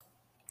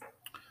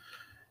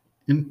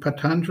In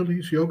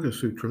Patanjali's Yoga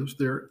Sutras,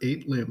 there are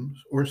 8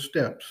 limbs or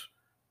steps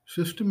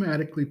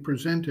systematically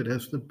presented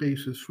as the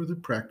basis for the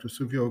practice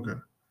of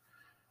yoga.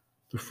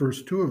 The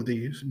first 2 of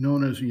these,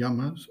 known as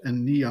yamas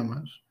and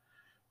niyamas,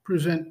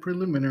 present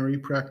preliminary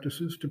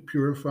practices to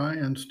purify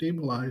and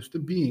stabilize the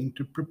being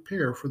to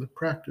prepare for the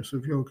practice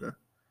of yoga.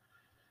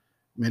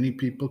 Many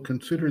people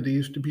consider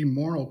these to be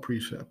moral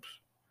precepts,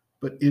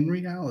 but in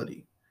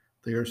reality,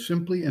 they are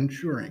simply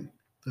ensuring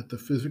that the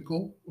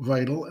physical,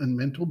 vital, and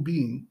mental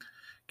being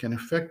can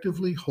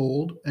effectively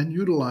hold and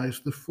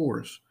utilize the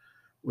force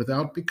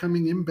without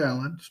becoming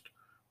imbalanced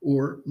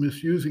or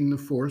misusing the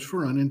force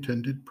for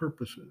unintended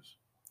purposes.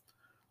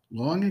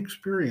 Long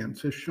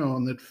experience has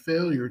shown that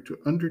failure to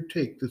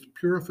undertake this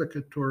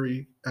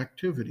purificatory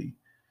activity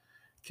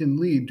can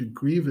lead to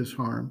grievous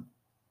harm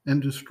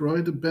and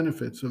destroy the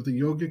benefits of the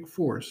yogic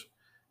force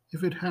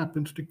if it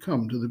happens to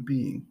come to the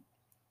being.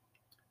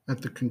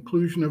 At the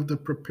conclusion of the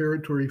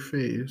preparatory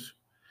phase,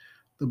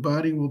 the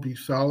body will be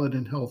solid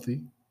and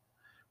healthy,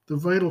 the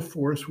vital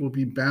force will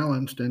be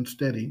balanced and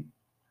steady,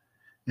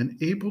 and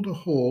able to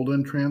hold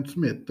and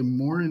transmit the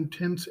more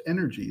intense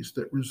energies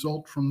that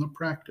result from the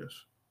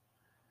practice.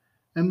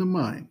 And the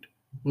mind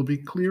will be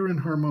clear and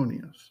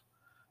harmonious,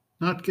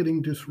 not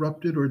getting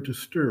disrupted or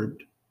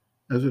disturbed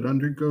as it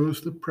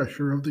undergoes the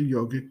pressure of the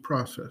yogic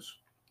process.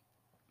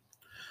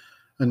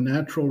 A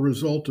natural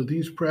result of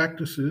these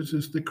practices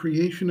is the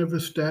creation of a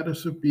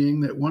status of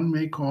being that one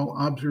may call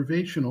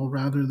observational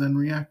rather than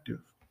reactive.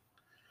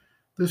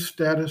 This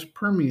status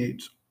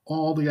permeates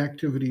all the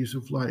activities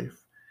of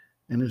life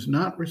and is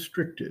not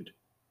restricted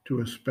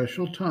to a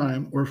special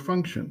time or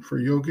function for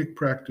yogic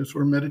practice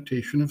or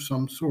meditation of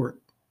some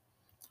sort.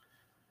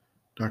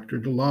 Dr.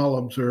 Dalal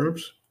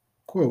observes,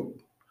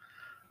 quote,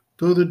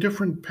 "Though the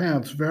different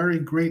paths vary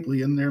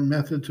greatly in their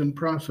methods and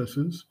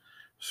processes,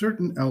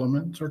 certain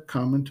elements are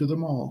common to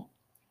them all.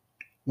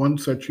 One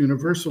such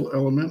universal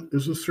element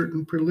is a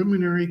certain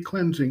preliminary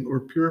cleansing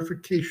or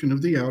purification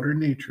of the outer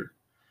nature,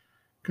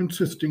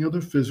 consisting of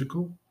the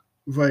physical,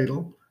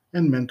 vital,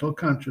 and mental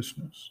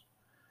consciousness.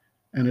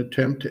 An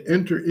attempt to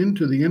enter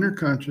into the inner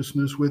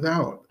consciousness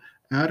without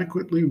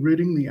adequately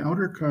ridding the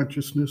outer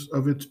consciousness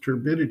of its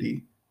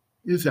turbidity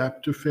is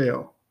apt to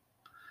fail.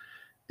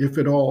 If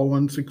at all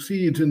one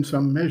succeeds in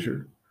some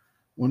measure,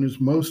 one is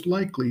most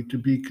likely to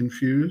be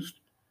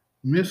confused,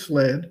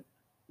 misled,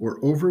 or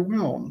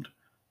overwhelmed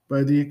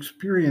by the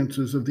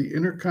experiences of the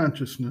inner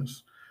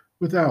consciousness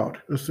without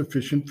a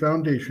sufficient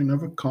foundation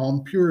of a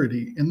calm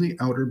purity in the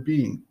outer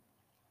being.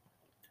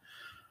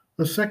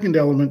 A second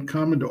element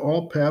common to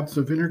all paths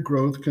of inner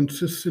growth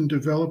consists in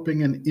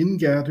developing an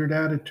ingathered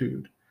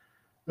attitude,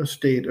 a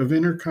state of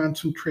inner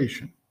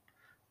concentration,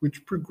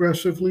 which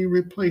progressively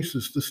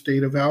replaces the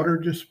state of outer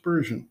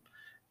dispersion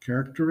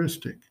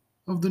characteristic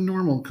of the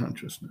normal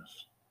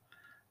consciousness.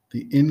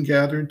 The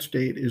ingathered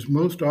state is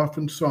most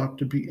often sought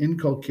to be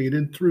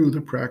inculcated through the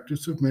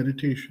practice of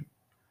meditation.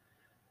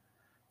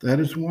 That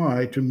is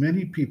why, to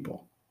many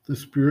people, the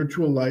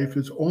spiritual life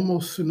is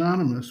almost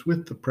synonymous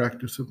with the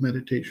practice of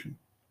meditation.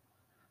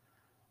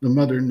 The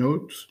mother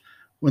notes,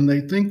 when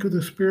they think of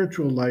the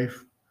spiritual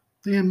life,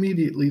 they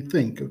immediately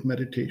think of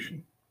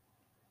meditation.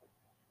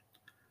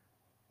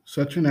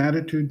 Such an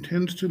attitude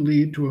tends to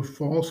lead to a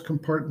false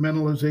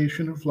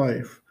compartmentalization of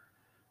life,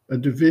 a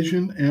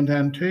division and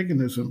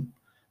antagonism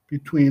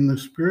between the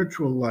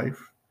spiritual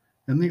life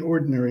and the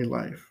ordinary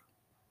life.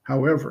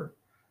 However,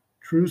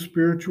 true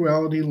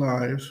spirituality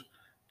lies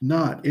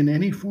not in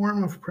any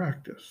form of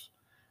practice,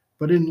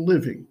 but in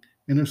living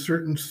in a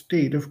certain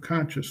state of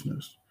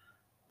consciousness,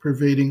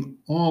 pervading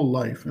all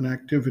life and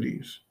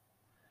activities.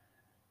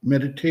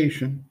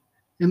 Meditation,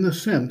 in the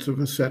sense of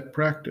a set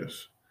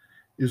practice,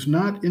 is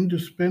not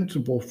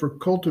indispensable for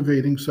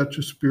cultivating such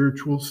a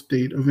spiritual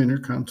state of inner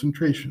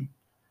concentration.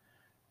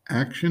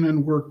 Action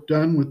and work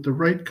done with the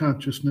right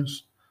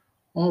consciousness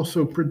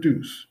also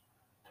produce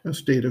a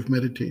state of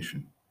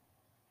meditation."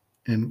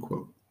 End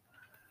quote.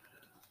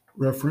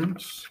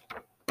 Reference,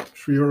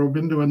 Sri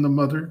Aurobindo and the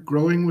Mother,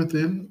 Growing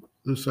Within,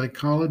 The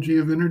Psychology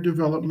of Inner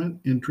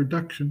Development,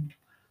 Introduction,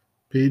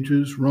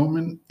 pages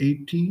Roman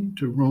 18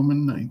 to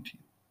Roman 19.